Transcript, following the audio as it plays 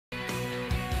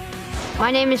My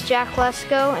name is Jack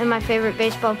Lesko, and my favorite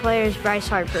baseball player is Bryce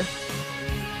Harper.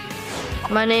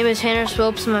 My name is Hannah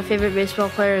Swilps, and my favorite baseball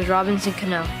player is Robinson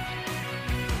Cano.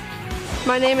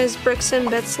 My name is Brixton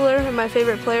Betzler, and my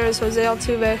favorite player is Jose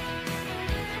Altuve.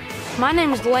 My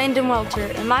name is Landon Welter,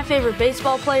 and my favorite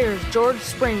baseball player is George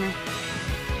Springer.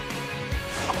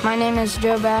 My name is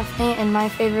Joe Baffney, and my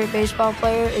favorite baseball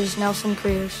player is Nelson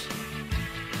Cruz.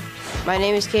 My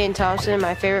name is Caden Thompson, and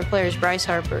my favorite player is Bryce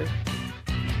Harper.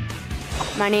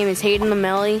 My name is Hayden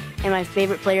Lamelli, and my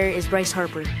favorite player is Bryce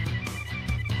Harper.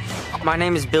 My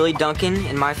name is Billy Duncan,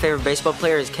 and my favorite baseball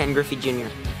player is Ken Griffey Jr.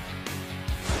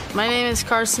 My name is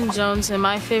Carson Jones, and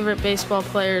my favorite baseball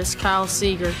player is Kyle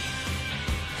Seager.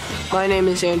 My name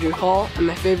is Andrew Hall, and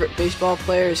my favorite baseball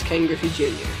player is Ken Griffey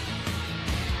Jr.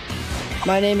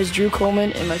 My name is Drew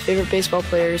Coleman, and my favorite baseball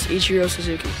player is Ichiro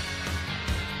Suzuki.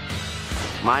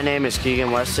 My name is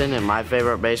Keegan Weston, and my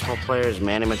favorite baseball player is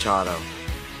Manny Machado.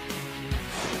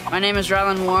 My name is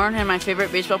Rylan Warren, and my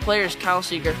favorite baseball player is Kyle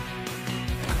Seager.